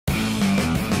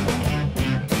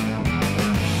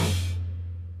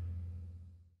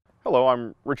Hello,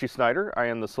 I'm Richie Snyder. I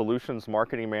am the Solutions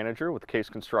Marketing Manager with Case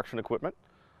Construction Equipment.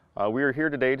 We are here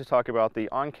today to talk about the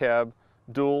on-cab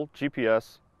dual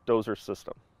GPS dozer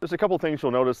system. There's a couple things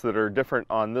you'll notice that are different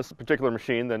on this particular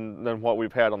machine than what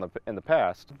we've had in the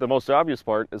past. The most obvious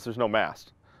part is there's no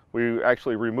mast. We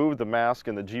actually removed the mast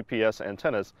and the GPS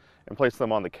antennas and placed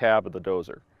them on the cab of the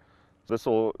dozer. This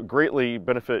will greatly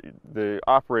benefit the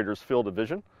operator's field of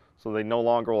vision, so they no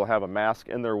longer will have a mask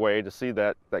in their way to see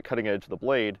that cutting edge of the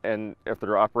blade. And if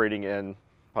they're operating in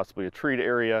possibly a treed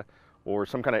area or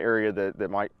some kind of area that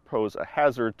might pose a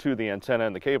hazard to the antenna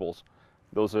and the cables,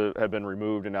 those have been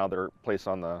removed and now they're placed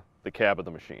on the cab of the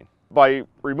machine. By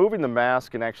removing the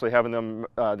mask and actually having them,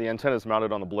 the antennas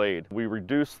mounted on the blade, we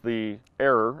reduce the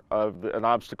error of an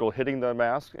obstacle hitting the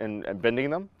mask and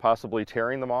bending them, possibly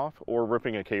tearing them off or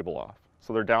ripping a cable off.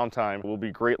 So their downtime will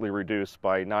be greatly reduced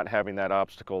by not having that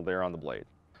obstacle there on the blade.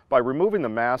 By removing the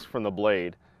mask from the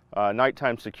blade,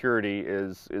 nighttime security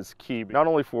is key, not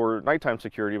only for nighttime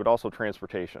security, but also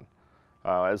transportation.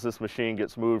 As this machine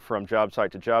gets moved from job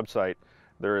site to job site,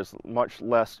 there is much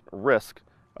less risk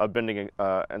of bending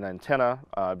an antenna,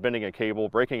 bending a cable,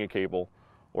 breaking a cable,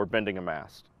 or bending a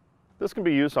mast. This can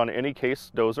be used on any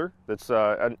case dozer that's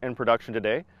in production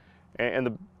today. And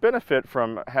the benefit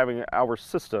from having our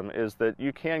system is that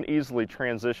you can easily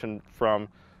transition from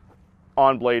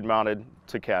on-blade mounted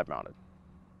to cab mounted.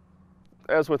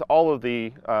 As with all of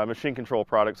the machine control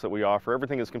products that we offer,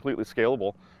 everything is completely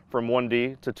scalable from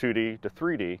 1D to 2D to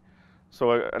 3D.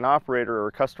 So an operator or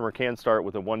a customer can start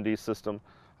with a 1D system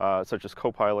such as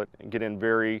Copilot and get in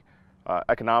very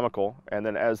economical, and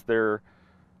then as their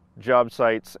job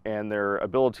sites and their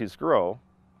abilities grow,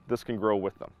 this can grow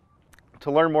with them. To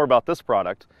learn more about this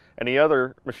product and any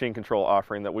other machine control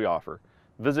offering that we offer,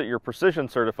 visit your Precision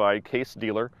certified case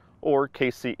dealer or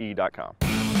casece.com.